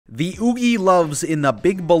The Oogieloves in the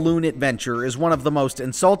Big Balloon Adventure is one of the most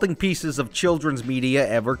insulting pieces of children's media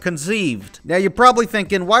ever conceived. Now you're probably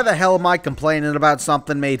thinking, why the hell am I complaining about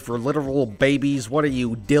something made for literal babies? What are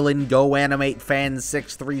you, Dylan Go Animate Fan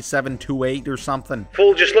 63728 or something?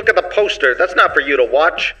 Fool, just look at the poster. That's not for you to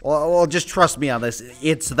watch. Well, just trust me on this.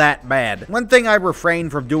 It's that bad. One thing I refrain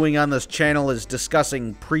from doing on this channel is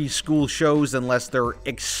discussing preschool shows unless they're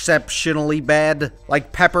exceptionally bad.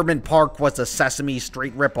 Like Peppermint Park was a Sesame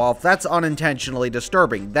Street ripoff. That's unintentionally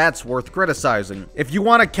disturbing. That's worth criticizing. If you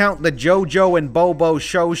want to count the JoJo and Bobo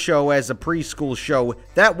show as a preschool show,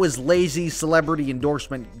 that was lazy celebrity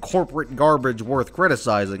endorsement corporate garbage worth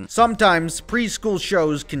criticizing. Sometimes preschool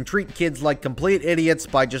shows can treat kids like complete idiots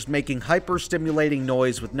by just making hyper-stimulating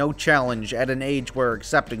noise with no challenge at an age where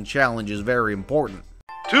accepting challenge is very important.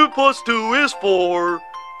 2 + 2 is 4.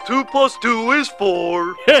 2 + 2 is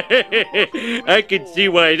 4. I can see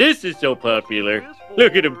why this is so popular.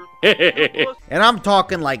 Look at him. And I'm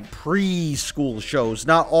talking like preschool shows,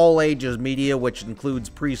 not all ages media, which includes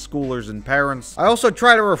preschoolers and parents. I also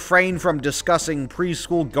try to refrain from discussing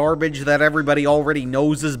preschool garbage that everybody already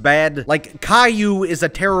knows is bad. Like, Caillou is a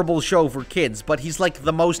terrible show for kids, but he's like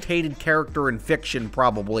the most hated character in fiction,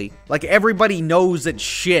 probably. Like, everybody knows it's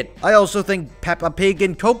shit. I also think Peppa Pig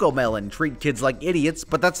and Cocomelon treat kids like idiots,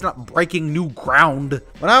 but that's not breaking new ground.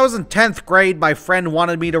 When I was in 10th grade, my friend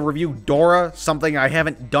wanted me to review Dora, something I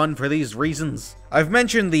haven't done for these reasons. I've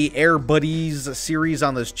mentioned the Air Buddies series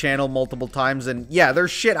on this channel multiple times, and yeah,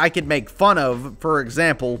 there's shit I could make fun of. For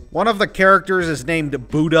example, one of the characters is named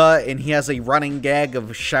Buddha, and he has a running gag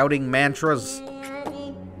of shouting mantras.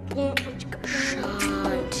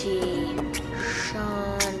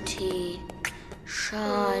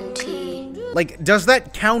 Like, does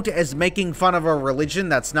that count as making fun of a religion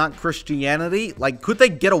that's not Christianity? Like, could they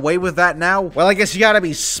get away with that now? Well, I guess you gotta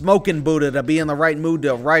be smoking Buddha to be in the right mood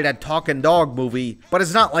to write a talking dog movie, but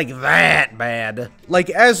it's not like that bad. Like,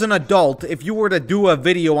 as an adult, if you were to do a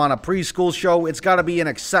video on a preschool show, it's gotta be an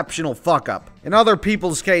exceptional fuck-up. In other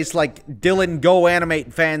people's case, like Dylan Go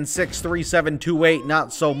Animate Fan 63728,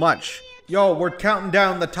 not so much. Yo, we're counting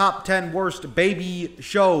down the top 10 worst baby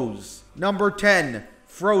shows. Number 10.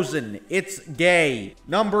 Frozen, it's gay.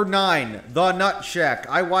 Number 9, The Nut Shack.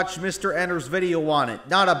 I watched Mr. Enter's video on it.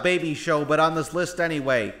 Not a baby show, but on this list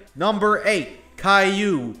anyway. Number 8,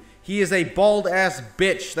 Caillou. He is a bald-ass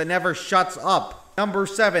bitch that never shuts up. Number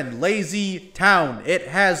 7, Lazy Town. It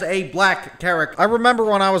has a black character. I remember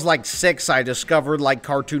when I was like 6, I discovered like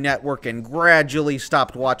Cartoon Network and gradually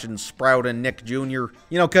stopped watching Sprout and Nick Jr.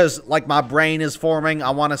 You know, cause like my brain is forming, I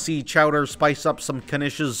want to see Chowder spice up some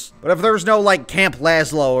knishes. But if there's no like Camp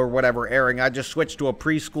Laszlo or whatever airing, I just switch to a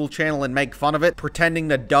preschool channel and make fun of it, pretending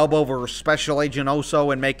to dub over Special Agent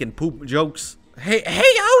Oso and making poop jokes. Hey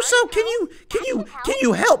Oso, can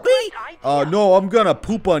you help me? No, I'm gonna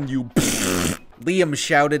poop on you. Liam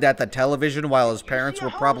shouted at the television while his parents were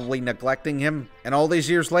probably neglecting him. And all these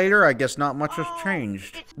years later, I guess not much has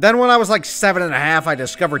changed. Then when I was like 7.5, I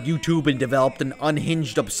discovered YouTube and developed an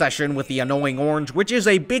unhinged obsession with The Annoying Orange, which is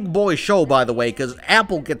a big boy show, by the way, because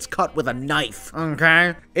Apple gets cut with a knife,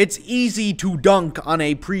 okay? It's easy to dunk on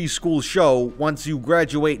a preschool show once you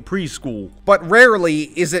graduate preschool, but rarely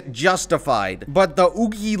is it justified. But the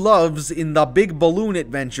Oogieloves in the Big Balloon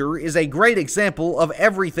Adventure is a great example of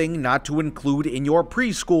everything not to include in your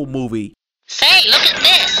preschool movie. Say, look at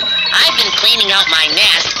this. I've been cleaning out my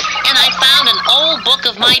nest, and I found an old book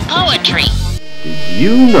of my poetry. Did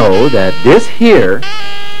you know that this here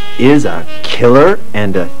is a killer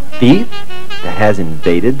and a thief that has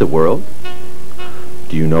invaded the world?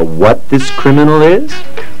 Do you know what this criminal is?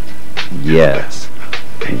 Yes,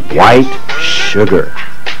 white sugar.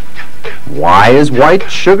 Why is white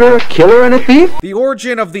sugar a killer and a thief? The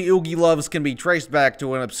origin of the Oogieloves can be traced back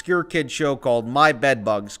to an obscure kid show called My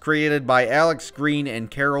Bedbugs, created by Alex Green and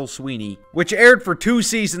Carol Sweeney, which aired for 2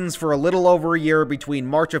 seasons for a little over a year between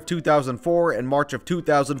March of 2004 and March of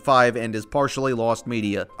 2005 and is partially lost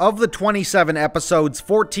media. Of the 27 episodes,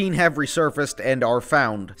 14 have resurfaced and are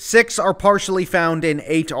found. 6 are partially found and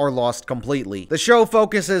 8 are lost completely. The show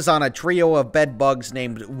focuses on a trio of bedbugs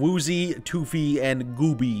named Woozy, Toofy, and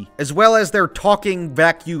Gooby, as well as their talking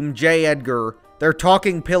vacuum J. Edgar, their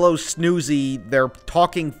talking pillow Snoozy, their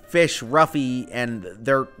talking fish Ruffy, and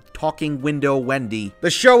their talking window Wendy.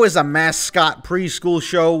 The show is a mascot preschool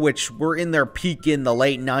show, which were in their peak in the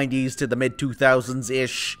late 90s to the mid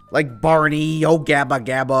 2000s-ish. Like Barney, Oh Gabba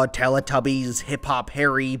Gabba, Teletubbies, Hip Hop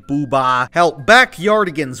Harry, Booba. Hell,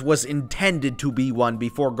 Backyardigans was intended to be one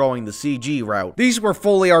before going the CG route. These were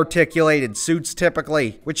fully articulated suits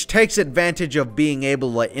typically, which takes advantage of being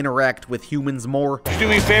able to interact with humans more. Do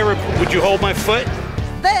me a favor, would you hold my foot?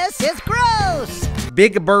 There! This is gross!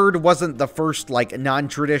 Big Bird wasn't the first, like,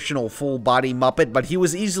 non-traditional full-body Muppet, but he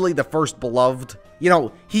was easily the first beloved. You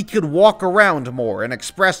know, he could walk around more and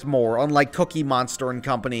express more, unlike Cookie Monster and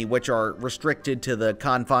Company, which are restricted to the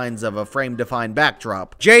confines of a frame-defined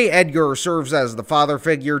backdrop. J. Edgar serves as the father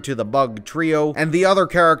figure to the Bug Trio, and the other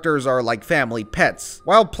characters are like family pets.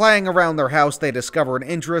 While playing around their house, they discover an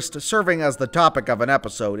interest, serving as the topic of an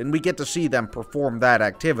episode, and we get to see them perform that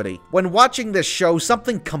activity. When watching this show,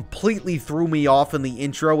 something completely threw me off in the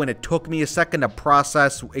intro, and it took me a second to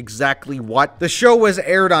process exactly what. The show was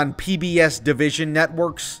aired on PBS Division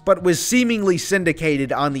networks, but was seemingly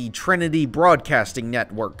syndicated on the Trinity Broadcasting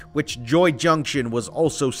Network, which Joy Junction was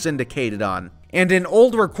also syndicated on. And in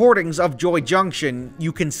old recordings of Joy Junction,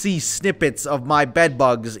 you can see snippets of My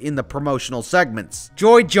Bedbugs in the promotional segments.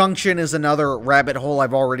 Joy Junction is another rabbit hole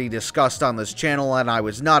I've already discussed on this channel, and I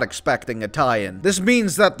was not expecting a tie-in. This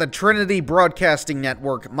means that the Trinity Broadcasting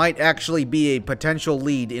Network might actually be a potential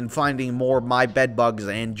lead in finding more My Bedbugs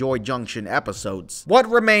and Joy Junction episodes. What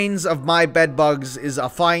remains of My Bedbugs is a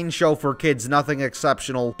fine show for kids, nothing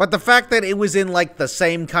exceptional, but the fact that it was in like the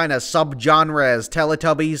same kind of subgenre as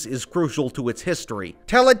Teletubbies is crucial to its history.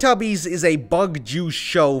 Teletubbies is a bug juice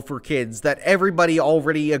show for kids that everybody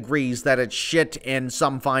already agrees that it's shit and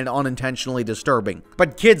some find unintentionally disturbing.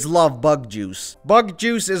 But kids love bug juice. Bug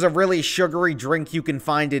juice is a really sugary drink you can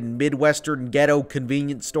find in Midwestern ghetto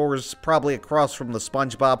convenience stores, probably across from the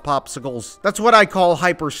SpongeBob popsicles. That's what I call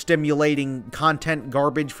hyper-stimulating content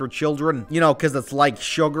garbage for children, you know, because it's like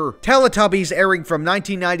sugar. Teletubbies airing from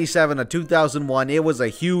 1997 to 2001, it was a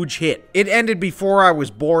huge hit. It ended before I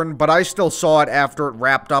was born, but I still saw it after it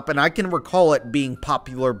wrapped up, and I can recall it being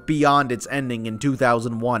popular beyond its ending in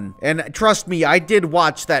 2001. And trust me, I did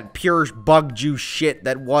watch that pure bug juice shit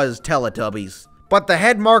that was Teletubbies. But the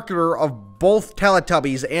head marketer of both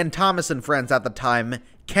Teletubbies and Thomas and Friends at the time,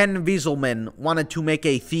 Ken Wieselman, wanted to make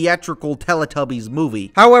a theatrical Teletubbies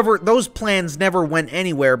movie. However, those plans never went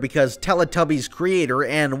anywhere because Teletubbies creator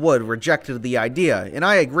Ann Wood rejected the idea, and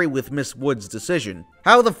I agree with Miss Wood's decision.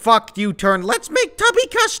 How the fuck do you turn "let's make Tubby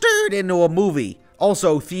Custard" into a movie?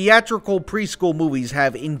 Also, theatrical preschool movies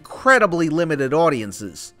have incredibly limited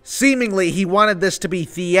audiences. Seemingly, he wanted this to be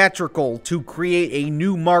theatrical to create a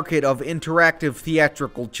new market of interactive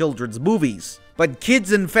theatrical children's movies. But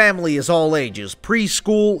kids and family is all ages.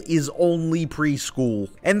 Preschool is only preschool.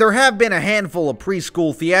 And there have been a handful of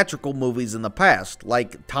preschool theatrical movies in the past,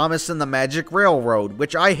 like Thomas and the Magic Railroad,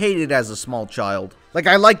 which I hated as a small child. Like,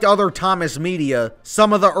 I liked other Thomas media,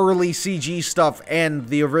 some of the early CG stuff and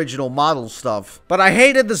the original model stuff. But I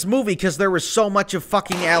hated this movie because there was so much of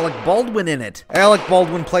fucking Alec Baldwin in it. Alec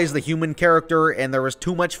Baldwin plays the human character, and there was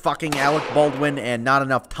too much fucking Alec Baldwin and not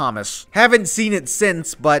enough Thomas. Haven't seen it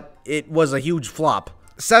since, but it was a huge flop.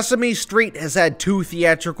 Sesame Street has had 2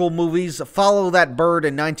 theatrical movies, Follow That Bird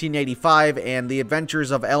in 1985 and The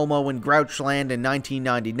Adventures of Elmo in Grouchland in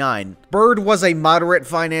 1999. Bird was a moderate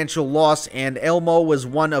financial loss, and Elmo was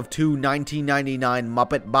one of 2 1999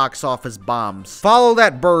 Muppet box office bombs. Follow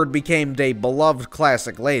That Bird became a beloved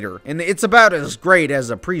classic later, and it's about as great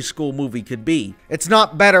as a preschool movie could be. It's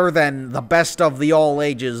not better than the best of the all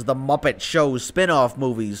ages The Muppet Show spin-off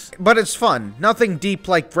movies, but it's fun. Nothing deep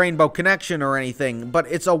like Rainbow Connection or anything, but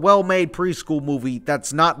it's a well-made preschool movie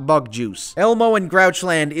that's not bug juice. Elmo in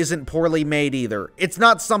Grouchland isn't poorly made either. It's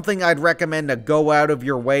not something I'd recommend to go out of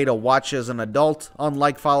your way to watch as an adult,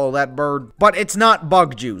 unlike Follow That Bird, but it's not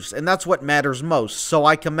bug juice, and that's what matters most, so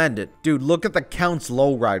I commend it. Dude, look at the Count's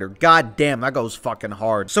Lowrider. God damn, that goes fucking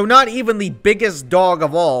hard. So not even the biggest dog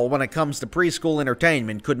of all when it comes to preschool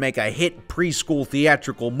entertainment could make a hit preschool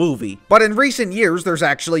theatrical movie. But in recent years, there's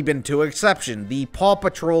actually been 2 exceptions. The Paw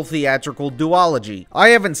Patrol theatrical duology. I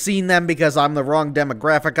haven't seen them because I'm the wrong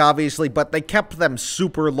demographic, obviously, but they kept them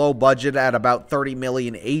super low budget at about $30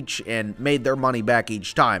 million each and made their money back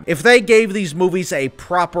each time. If they gave these movies a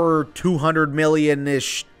proper $200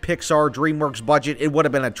 million-ish Pixar DreamWorks budget, it would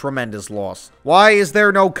have been a tremendous loss. Why is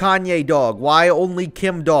there no Kanye dog? Why only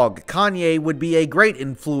Kim dog? Kanye would be a great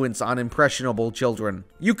influence on impressionable children.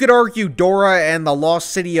 You could argue Dora and the Lost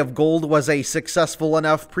City of Gold was a successful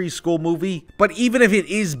enough preschool movie, but even if it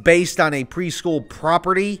is based on a preschool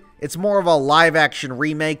property, it's more of a live-action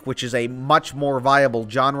remake, which is a much more viable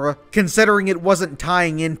genre, considering it wasn't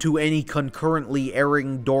tying into any concurrently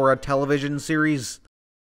airing Dora television series.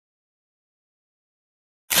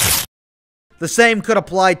 The same could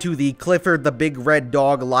apply to the Clifford the Big Red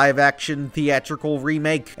Dog live-action theatrical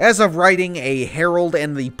remake. As of writing, a Harold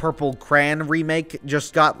and the Purple Crayon remake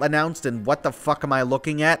just got announced, and what the fuck am I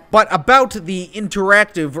looking at? But about the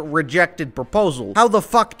interactive rejected proposal. How the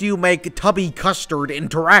fuck do you make Tubby Custard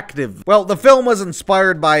interactive? Well, the film was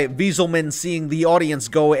inspired by Wieselman seeing the audience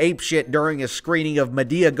go apeshit during a screening of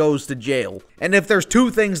Medea Goes to Jail. And if there's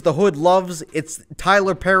two things the hood loves, it's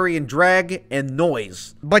Tyler Perry and drag and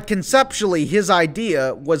noise. But conceptually, his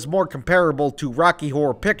idea was more comparable to Rocky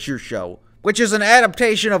Horror Picture Show, which is an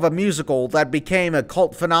adaptation of a musical that became a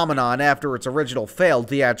cult phenomenon after its original failed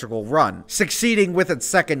theatrical run, succeeding with its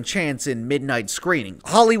second chance in midnight screening.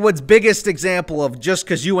 Hollywood's biggest example of just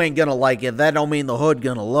cause you ain't gonna like it, that don't mean the hood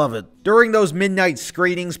gonna love it. During those midnight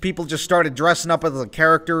screenings, people just started dressing up as the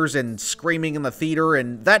characters and screaming in the theater,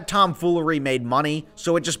 and that tomfoolery made money,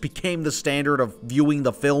 so it just became the standard of viewing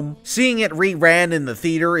the film. Seeing it reran in the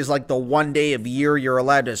theater is like the one day of year you're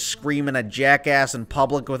allowed to scream in a jackass in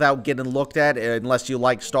public without getting looked at, unless you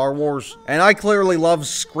like Star Wars. And I clearly love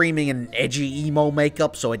screaming in edgy emo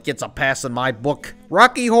makeup, so it gets a pass in my book.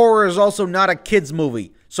 Rocky Horror is also not a kids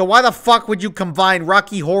movie. So why the fuck would you combine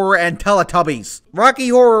Rocky Horror and Teletubbies? Rocky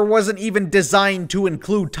Horror wasn't even designed to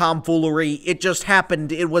include tomfoolery, it just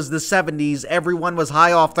happened, it was the 70s, everyone was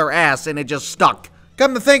high off their ass, and it just stuck.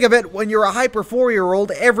 Come to think of it, when you're a hyper 4-year-old,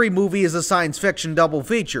 every movie is a science fiction double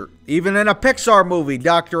feature. Even in a Pixar movie,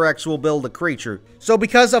 Dr. X will build a creature. So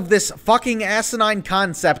because of this fucking asinine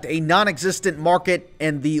concept, a non-existent market,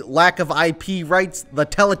 and the lack of IP rights, the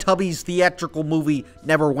Teletubbies theatrical movie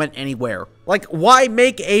never went anywhere. Like, why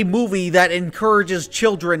make a movie that encourages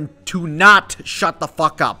children to not shut the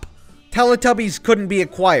fuck up? Teletubbies couldn't be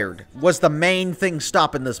acquired, was the main thing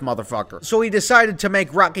stopping this motherfucker. So he decided to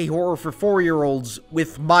make Rocky Horror for 4-year-olds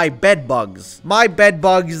with My Bedbugs. My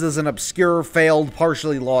Bedbugs is an obscure, failed,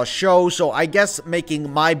 partially lost show, so I guess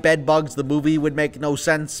making My Bedbugs the movie would make no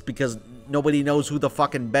sense because nobody knows who the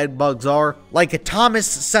fucking bedbugs are. Like Thomas,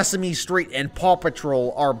 Sesame Street, and Paw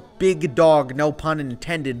Patrol are big dog, no pun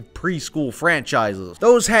intended, preschool franchises.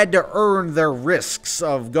 Those had to earn their risks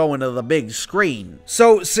of going to the big screen.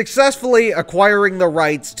 So, successfully acquiring the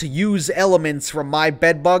rights to use elements from My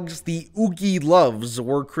Bedbugs, the Oogieloves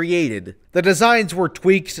were created. The designs were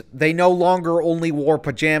tweaked, they no longer only wore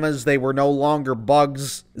pajamas, they were no longer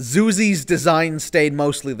bugs. Zoozy's design stayed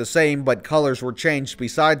mostly the same, but colors were changed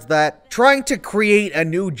besides that. Trying to create a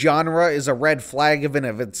new genre is a red flag in and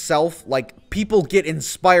of itself, like, people get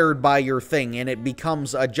inspired by your thing and it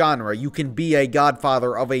becomes a genre. You can be a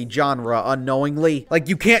godfather of a genre unknowingly. Like,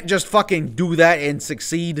 you can't just fucking do that and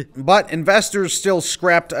succeed. But investors still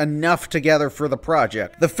scrapped enough together for the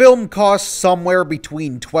project. The film cost somewhere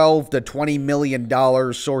between $12 to $20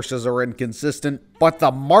 million, sources are inconsistent. But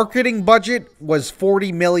the marketing budget was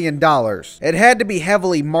 $40 million. It had to be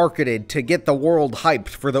heavily marketed to get the world hyped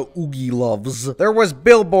for the Oogieloves. There was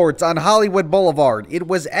billboards on Hollywood Boulevard. It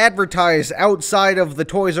was advertised outside of the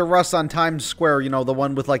Toys R Us on Times Square, you know, the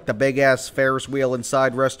one with like the big ass Ferris wheel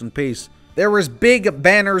inside, rest in peace. There was big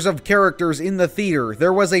banners of characters in the theater.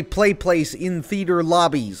 There was a play place in theater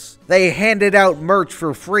lobbies. They handed out merch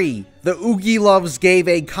for free. The Oogieloves gave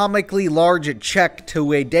a comically large check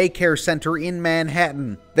to a daycare center in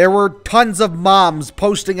Manhattan. There were tons of moms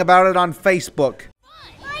posting about it on Facebook.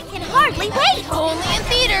 I can hardly wait! Only in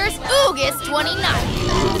theaters, August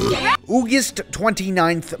 29th. August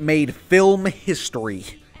 29th made film history.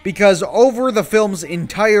 Because over the film's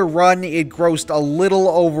entire run, it grossed a little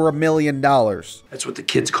over $1 million. That's what the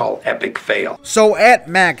kids call epic fail. So at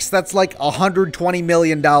max, that's like $120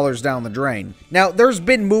 million down the drain. Now, there's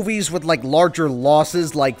been movies with like larger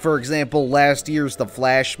losses, like for example, last year's The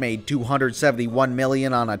Flash made $271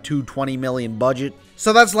 million on a $220 million budget.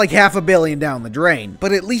 So that's like $500 million down the drain.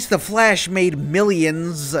 But at least The Flash made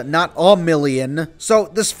millions, not a million. So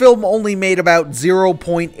this film only made about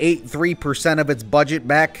 0.83% of its budget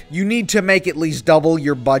back. You need to make at least double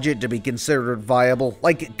your budget to be considered viable.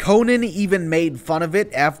 Like, Conan even made fun of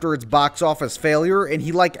it after its box office failure, and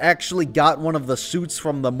he like actually got one of the suits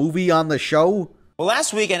from the movie on the show. Well,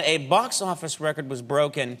 last weekend, a box office record was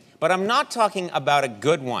broken, but I'm not talking about a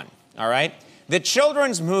good one, all right? The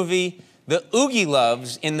children's movie, The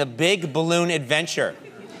Oogieloves in the Big Balloon Adventure.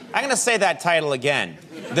 I'm gonna say that title again.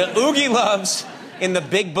 The Oogieloves in the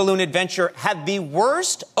Big Balloon Adventure had the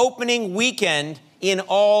worst opening weekend in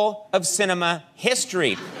all of cinema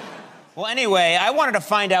history. Well, anyway, I wanted to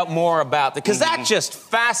find out more about it, because that just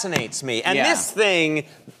fascinates me. And this thing,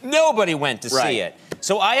 nobody went to see it.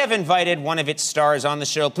 So I have invited one of its stars on the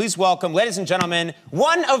show. Please welcome, ladies and gentlemen,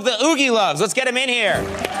 one of the Oogieloves. Let's get him in here.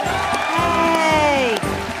 Hey!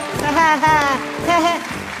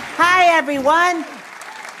 Hi, everyone.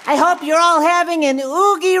 I hope you're all having an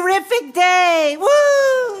oogie-rific day.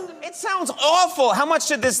 Woo! It sounds awful. How much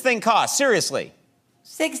did this thing cost? Seriously.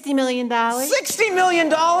 $60 million. $60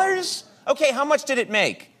 million? Okay, how much did it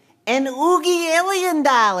make? An oogie-illion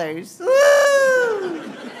dollars. Woo!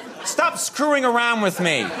 Stop screwing around with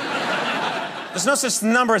me. There's no such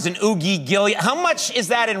number as an oogie-gillion. How much is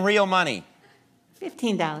that in real money?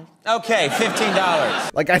 $15. Okay,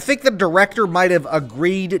 $15. Like, I think the director might have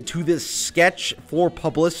agreed to this sketch for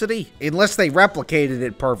publicity, unless they replicated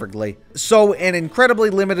it perfectly. So, an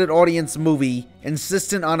incredibly limited audience movie,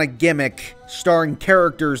 insistent on a gimmick, starring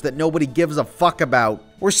characters that nobody gives a fuck about,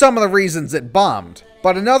 were some of the reasons it bombed.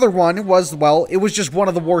 But another one was, well, it was just one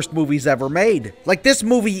of the worst movies ever made. Like, this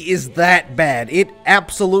movie is that bad. It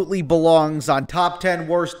absolutely belongs on top 10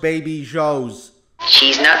 worst baby shows.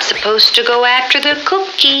 She's not supposed to go after the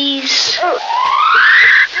cookies.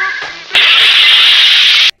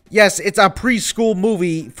 Yes, it's a preschool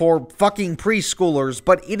movie for fucking preschoolers,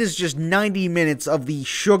 but it is just 90 minutes of the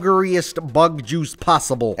sugariest bug juice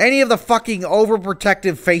possible. Any of the fucking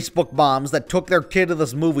overprotective Facebook moms that took their kid to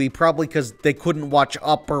this movie, probably because they couldn't watch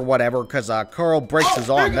Up or whatever, because Carl breaks his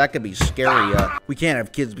arm, that could be scary. We can't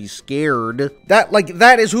have kids be scared.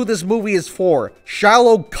 That is who this movie is for.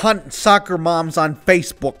 Shallow cunt soccer moms on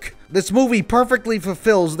Facebook. This movie perfectly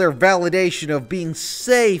fulfills their validation of being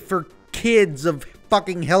safe for kids of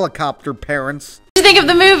fucking helicopter parents. What did you think of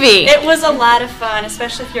the movie? It was a lot of fun,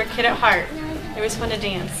 especially if you're a kid at heart. It was fun to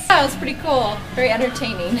dance. Oh, it was pretty cool. Very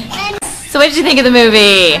entertaining. So what did you think of the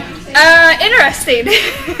movie? Interesting.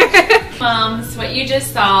 Moms, what you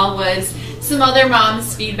just saw was some other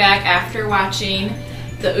moms' feedback after watching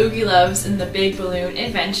the Oogieloves and the Big Balloon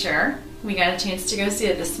Adventure. We got a chance to go see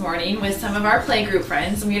it this morning with some of our playgroup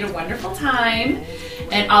friends, and we had a wonderful time.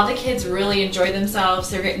 And all the kids really enjoyed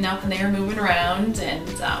themselves. They're getting up and they were moving around. And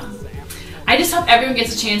I just hope everyone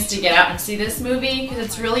gets a chance to get out and see this movie, because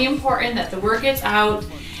it's really important that the word gets out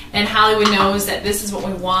and Hollywood knows that this is what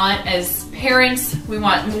we want. As parents, we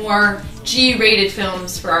want more G-rated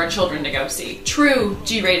films for our children to go see. True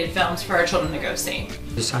G-rated films for our children to go see.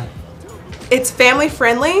 Decide. It's family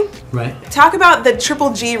friendly. Right. Talk about the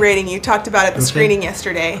triple G rating you talked about at the screening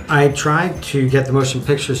yesterday. I tried to get the Motion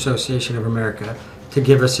Picture Association of America to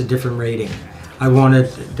give us a different rating. I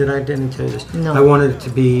wanted, didn't tell you this? No. I wanted it to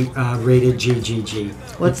be rated GGG.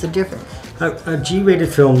 What's the difference? A G-rated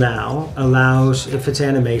film now allows, if it's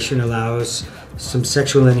animation, allows some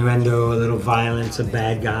sexual innuendo, a little violence, a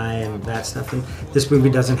bad guy, and that stuff. And this movie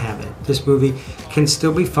doesn't have it. This movie can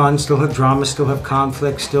still be fun, still have drama, still have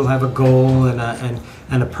conflict, still have a goal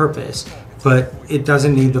and a purpose. But it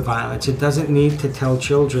doesn't need the violence. It doesn't need to tell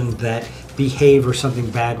children that behave or something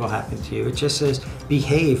bad will happen to you. It just says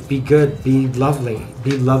behave, be good, be lovely,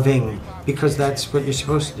 be loving, because that's what you're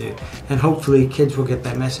supposed to do. And hopefully kids will get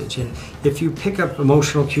that message. And if you pick up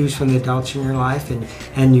emotional cues from the adults in your life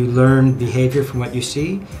and you learn behavior from what you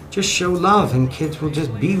see, just show love and kids will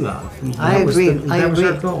just be love. And I agree. That was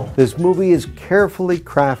our goal. This movie is carefully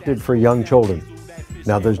crafted for young children.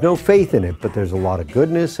 Now, there's no faith in it, but there's a lot of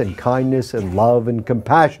goodness and kindness and love and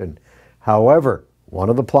compassion. However, one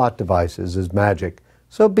of the plot devices is magic,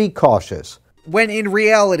 so be cautious. When in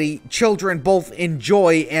reality, children both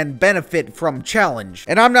enjoy and benefit from challenge.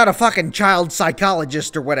 And I'm not a fucking child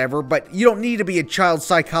psychologist or whatever, but you don't need to be a child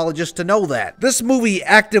psychologist to know that. This movie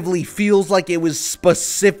actively feels like it was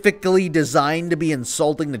specifically designed to be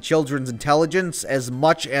insulting to children's intelligence as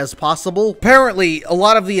much as possible. Apparently, a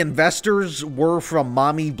lot of the investors were from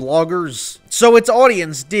mommy bloggers, so its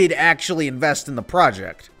audience did actually invest in the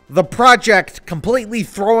project. The project completely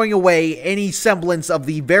throwing away any semblance of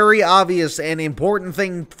the very obvious and important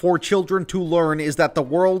thing for children to learn is that the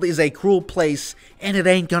world is a cruel place and it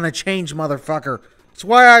ain't gonna change, motherfucker. It's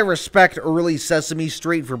why I respect early Sesame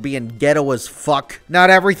Street for being ghetto as fuck. Not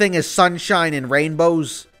everything is sunshine and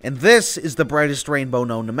rainbows, and this is the brightest rainbow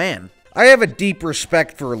known to man. I have a deep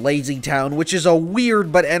respect for Lazy Town, which is a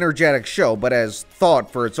weird but energetic show, but has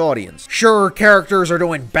thought for its audience. Sure, characters are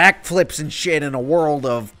doing backflips and shit in a world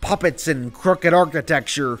of puppets and crooked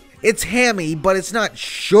architecture. It's hammy, but it's not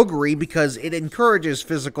sugary because it encourages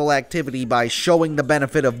physical activity by showing the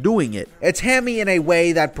benefit of doing it. It's hammy in a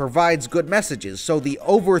way that provides good messages, so the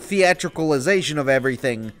over-theatricalization of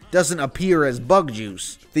everything doesn't appear as bug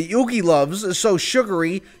juice. The Oogieloves is so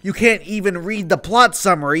sugary, you can't even read the plot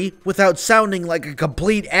summary without sounding like a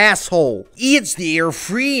complete asshole. It's their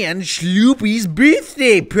friend Sloopy's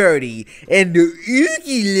birthday party, and the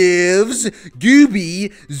Oogieloves,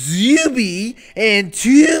 Gooby, Zooby, and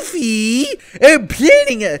Toof Goofy are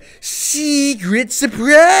planning a secret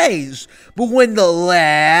surprise. But when the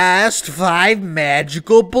last 5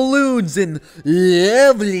 magical balloons in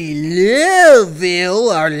lovely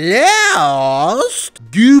Louville are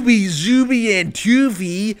lost, Gooby, Zooby, and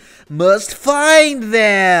Toofy must find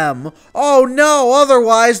them. Oh no,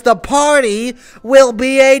 otherwise the party will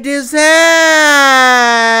be a disaster.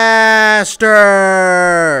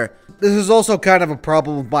 This is also kind of a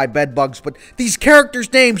problem with my bedbugs, but these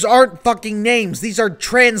characters' names aren't fucking names. These are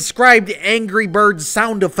transcribed Angry Birds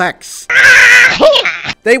sound effects.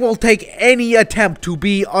 They will take any attempt to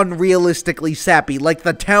be unrealistically sappy, like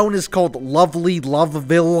the town is called Lovely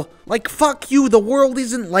Loveville. Like, fuck you, the world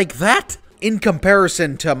isn't like that. In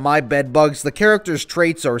comparison to my bedbugs, the characters'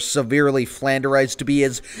 traits are severely flanderized to be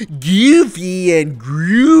as goofy and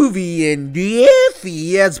groovy and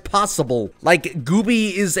diffy as possible. Like,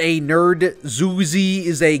 Gooby is a nerd, Zuzi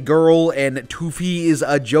is a girl, and Toofy is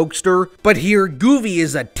a jokester. But here, Goofy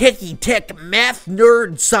is a techie-tech math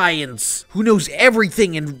nerd science who knows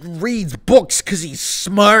everything and reads books cause he's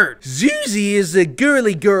smart. Zuzi is a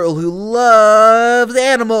girly girl who loves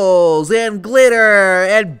animals and glitter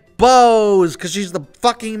and bows, because she's the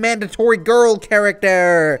fucking mandatory girl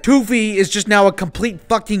character. Toofy is just now a complete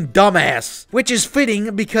fucking dumbass, which is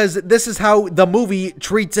fitting because this is how the movie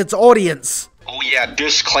treats its audience. Oh yeah,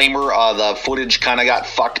 disclaimer, the footage kind of got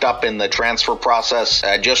fucked up in the transfer process.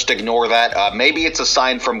 Just ignore that. Maybe it's a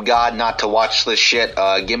sign from God not to watch this shit.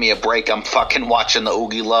 Give me a break, I'm fucking watching the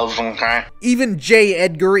Oogieloves, okay? Even J.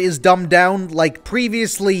 Edgar is dumbed down. Like,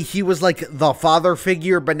 previously he was like the father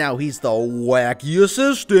figure, but now he's the wacky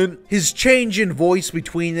assistant. His change in voice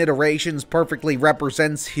between iterations perfectly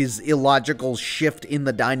represents his illogical shift in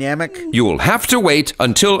the dynamic. You'll have to wait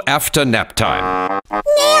until after nap time.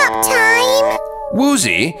 Nap time?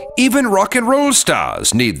 Woozy, even rock and roll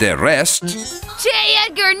stars need their rest. J.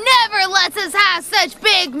 Edgar never lets us have such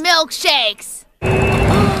big milkshakes.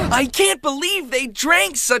 I can't believe they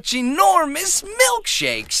drank such enormous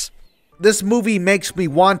milkshakes. This movie makes me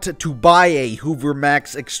want to buy a Hoover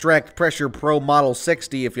Max Extract Pressure Pro Model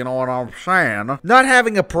 60, if you know what I'm saying. Not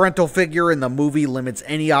having a parental figure in the movie limits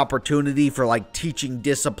any opportunity for, like, teaching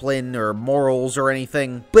discipline or morals or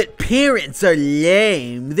anything. But parents are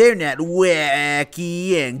lame. They're not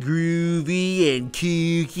wacky and groovy and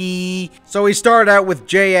kooky. So we start out with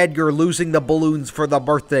J. Edgar losing the balloons for the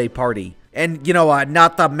birthday party. And, you know,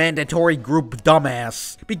 not the mandatory group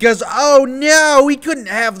dumbass. Because, oh no, we couldn't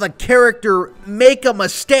have the character make a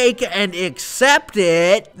mistake and accept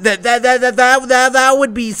it. That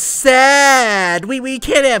would be sad. We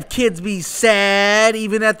can't have kids be sad,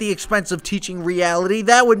 even at the expense of teaching reality.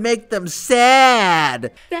 That would make them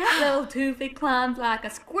sad. That little Toofy climbs like a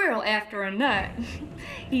squirrel after a nut.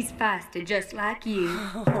 He's feisty just like you.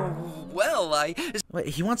 Oh, well, Wait,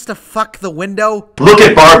 he wants to fuck the window? Look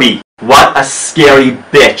at Barbie. What a scary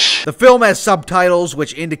bitch. The film has subtitles,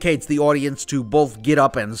 which indicates the audience to both get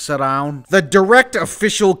up and sit down. The direct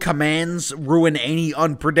official commands ruin any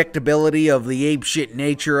unpredictability of the apeshit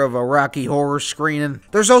nature of a Rocky Horror screening.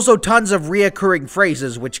 There's also tons of reoccurring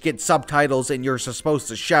phrases which get subtitles and you're supposed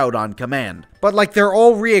to shout on command. But like, they're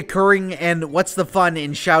all reoccurring, and what's the fun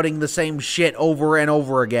in shouting the same shit over and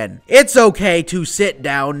over again? It's okay to sit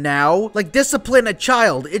down now. Like, discipline a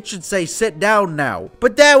child. It should say sit down now.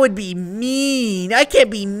 But that would be mean. I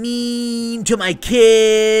can't be mean to my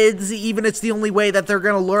kids, even it's the only way that they're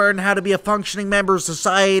gonna learn how to be a functioning member of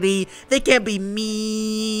society. They can't be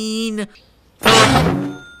mean.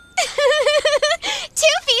 Toofy's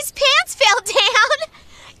pants fell down.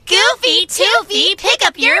 Goofy, Toofy, pick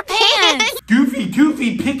up your pants. Goofy,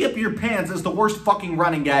 Toofy, pick up your pants is the worst fucking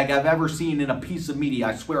running gag I've ever seen in a piece of media,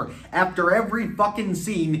 I swear. After every fucking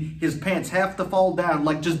scene, his pants have to fall down.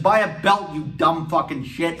 Like, just buy a belt, you dumb fucking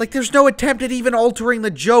shit. Like, there's no attempt at even altering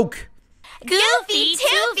the joke. Goofy,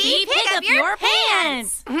 Toofy, pick up your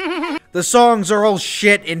pants. The songs are all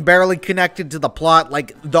shit and barely connected to the plot.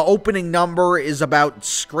 Like, the opening number is about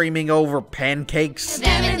screaming over pancakes.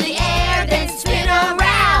 Them in the air, then spin around.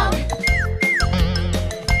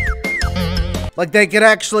 Like, they could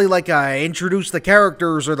actually, like, introduce the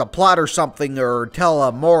characters or the plot or something, or tell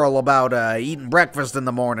a moral about, eating breakfast in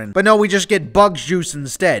the morning. But no, we just get Bugs Juice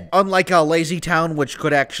instead. Unlike a Lazy Town, which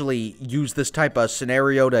could actually use this type of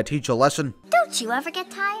scenario to teach a lesson. Don't you ever get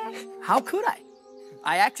tired? How could I?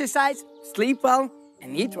 I exercise, sleep well,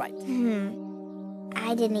 and eat right.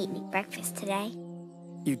 I didn't eat any breakfast today.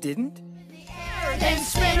 You didn't? Then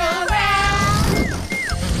spin around.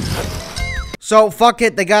 So fuck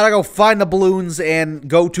it, they gotta go find the balloons and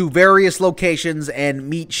go to various locations and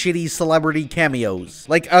meet shitty celebrity cameos.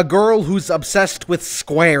 Like a girl who's obsessed with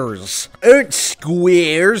squares. Aren't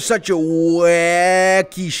squares such a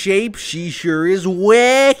wacky shape? She sure is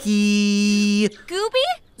wacky. Gooby,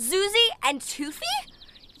 Zuzi, and Toofy?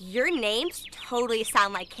 Your names totally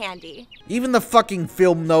sound like candy. Even the fucking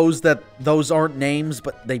film knows that those aren't names,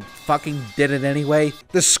 but they fucking did it anyway.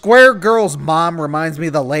 The square girl's mom reminds me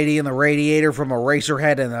of the lady in the radiator from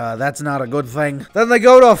Eraserhead, and that's not a good thing. Then they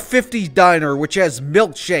go to a 50s diner, which has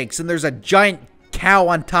milkshakes, and there's a giant cow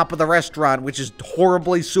on top of the restaurant, which is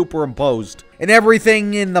horribly superimposed. And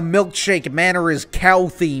everything in the milkshake manor is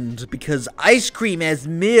cow-themed, because ice cream has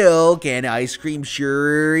milk, and ice cream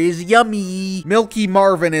sure is yummy. Milky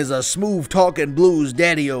Marvin is a smooth-talking blues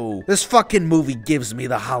daddy-o. This fucking movie gives me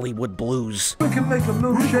the Hollywood blues. We can make a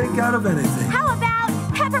milkshake out of anything. How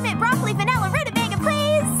about peppermint broccoli vanilla rutabaga,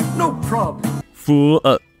 please? No problem.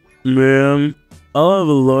 Ma'am, I'll have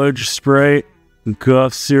a large Sprite and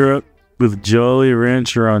cough syrup with Jolly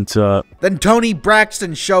Rancher on top. Then Toni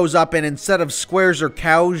Braxton shows up, and instead of squares or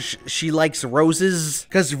cows, she likes roses.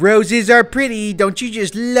 'Cause roses are pretty. Don't you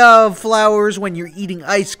just love flowers when you're eating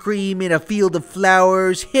ice cream in a field of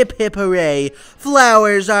flowers? Hip hip hooray.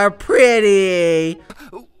 Flowers are pretty.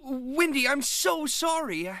 Wendy, I'm so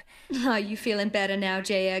sorry. Are you feeling better now,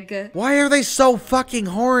 J. Edgar? Why are they so fucking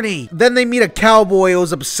horny? Then they meet a cowboy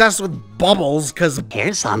who's obsessed with bubbles, 'cause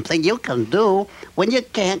here's something you can do when you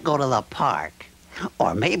can't go to the park.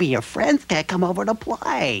 Or maybe your friends can't come over to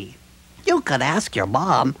play. You could ask your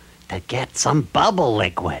mom to get some bubble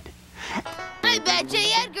liquid. I bet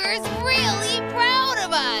J. Edgar's really proud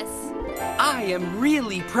of us. I am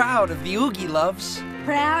really proud of the Oogieloves.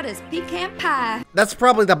 Proud as pecan pie. That's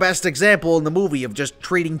probably the best example in the movie of just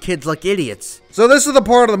treating kids like idiots. So this is the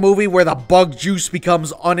part of the movie where the bug juice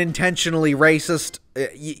becomes unintentionally racist.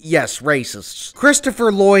 Yes, racists.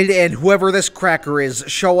 Christopher Lloyd and whoever this cracker is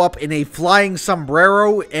show up in a flying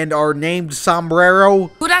sombrero and are named Sombrero.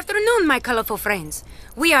 Good afternoon, my colorful friends.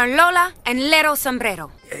 We are Lola and Lero Sombrero.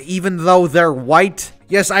 Even though they're white.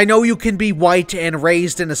 Yes, I know you can be white and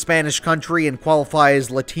raised in a Spanish country and qualify as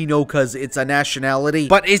Latino because it's a nationality,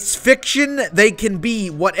 but it's fiction. They can be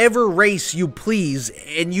whatever race you please,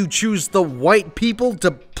 and you choose the white people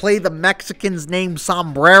to play the Mexicans named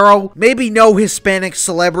Sombrero. Maybe no Hispanic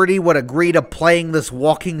celebrity would agree to playing this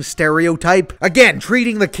walking stereotype. Again,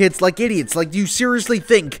 treating the kids like idiots. Like, do you seriously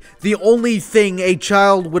think the only thing a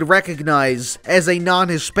child would recognize as a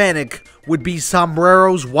non-Hispanic would be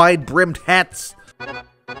sombreros, wide-brimmed hats?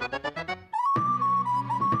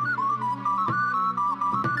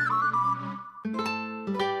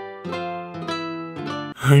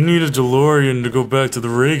 I need a DeLorean to go back to the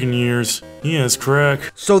Reagan years. He has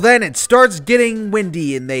crack. So then it starts getting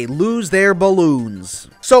windy and they lose their balloons.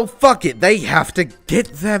 So fuck it, they have to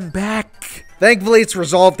get them back. Thankfully, it's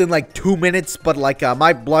resolved in like 2 minutes, but like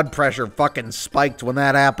my blood pressure fucking spiked when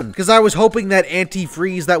that happened. Because I was hoping that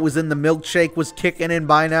antifreeze that was in the milkshake was kicking in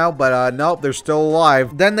by now, but nope, they're still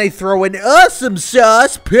alive. Then they throw an awesome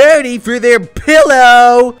sauce party for their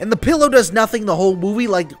pillow. And the pillow does nothing the whole movie.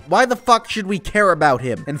 Like, why the fuck should we care about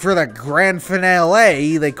him? And for the grand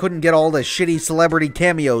finale, they couldn't get all the shitty celebrity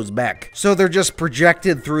cameos back. So they're just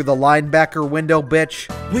projected through the linebacker window, bitch.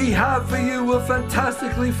 We have for you a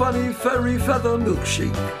fantastically funny fairy feather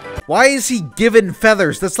milkshake. Why is he given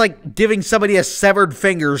feathers? That's like giving somebody a severed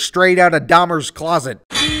finger straight out of Dahmer's closet.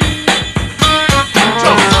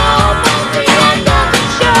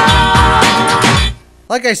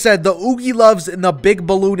 Like I said, the Oogieloves in the Big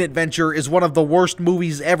Balloon Adventure is one of the worst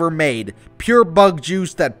movies ever made. Pure bug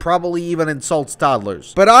juice that probably even insults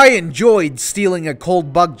toddlers. But I enjoyed stealing a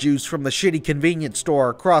cold bug juice from the shitty convenience store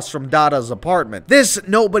across from Dada's apartment. This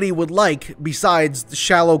nobody would like besides the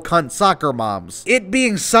shallow cunt soccer moms. It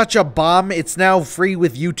being such a bomb, it's now free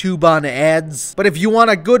with YouTube on ads. But if you want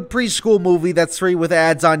a good preschool movie that's free with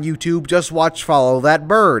ads on YouTube, just watch Follow That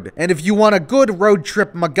Bird. And if you want a good road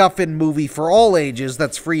trip MacGuffin movie for all ages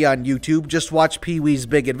that's free on YouTube, just watch Pee-wee's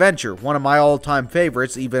Big Adventure, one of my all-time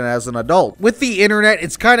favorites even as an adult. With the internet,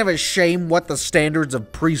 it's kind of a shame what the standards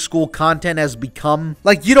of preschool content has become.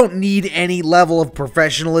 Like, you don't need any level of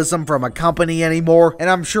professionalism from a company anymore, and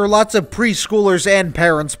I'm sure lots of preschoolers and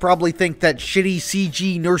parents probably think that shitty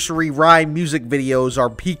CG nursery rhyme music videos are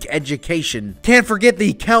peak education. Can't forget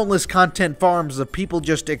the countless content farms of people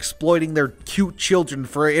just exploiting their cute children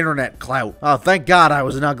for internet clout. Oh, thank God I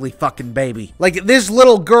was an ugly fucking baby. Like, this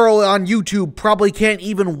little girl on YouTube probably can't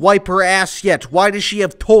even wipe her ass yet. Why does she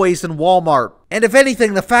have toys in Walmart? And if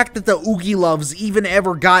anything, the fact that the Oogieloves even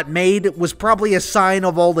ever got made was probably a sign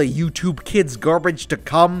of all the YouTube Kids garbage to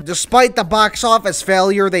come. Despite the box office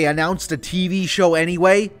failure, they announced a TV show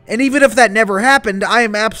anyway. And even if that never happened, I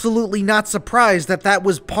am absolutely not surprised that that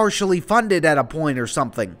was partially funded at a point or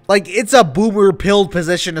something. Like, it's a boomer-pilled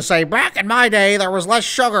position to say, back in my day, there was less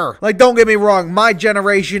sugar. Like, don't get me wrong, my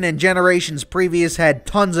generation and generations previous had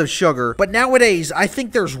tons of sugar. But nowadays, I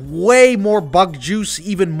think there's way more bug juice,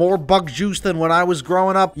 even more bug juice than when I was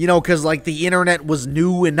growing up, you know, because like the internet was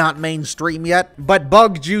new and not mainstream yet. But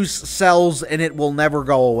bug juice sells and it will never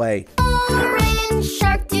go away.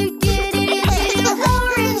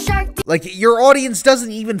 Like, your audience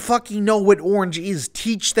doesn't even fucking know what orange is.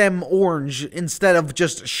 Teach them orange instead of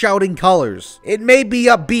just shouting colors. It may be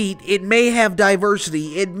upbeat, it may have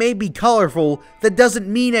diversity, it may be colorful. That doesn't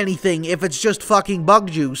mean anything if it's just fucking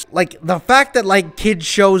bug juice. Like, the fact that, like, kids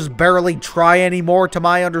shows barely try anymore, to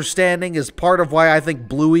my understanding, is part of why I think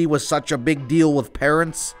Bluey was such a big deal with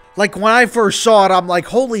parents. Like, when I first saw it, I'm like,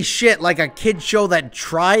 holy shit, like a kid show that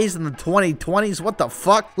tries in the 2020s? What the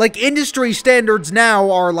fuck? Like, industry standards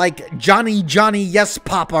now are like Johnny Yes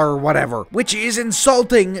Papa or whatever, which is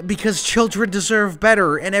insulting because children deserve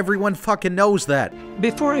better and everyone fucking knows that.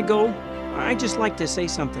 Before I go, I'd just like to say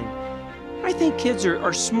something. I think kids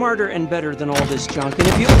are smarter and better than all this junk, and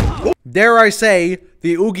if you... Dare I say,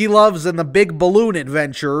 the Oogieloves and the Big Balloon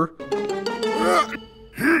Adventure...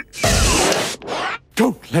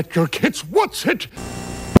 Don't let your kids watch it!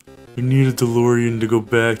 We need a DeLorean to go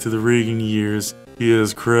back to the Reagan years. He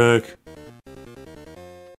has crack.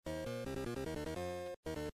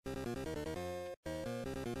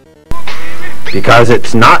 Because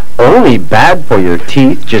it's not only bad for your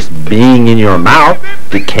teeth just being in your mouth,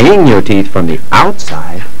 decaying your teeth from the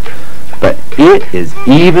outside, but it is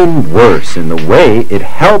even worse in the way it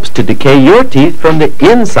helps to decay your teeth from the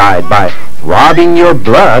inside by robbing your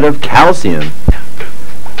blood of calcium.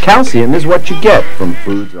 Calcium is what you get from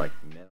foods like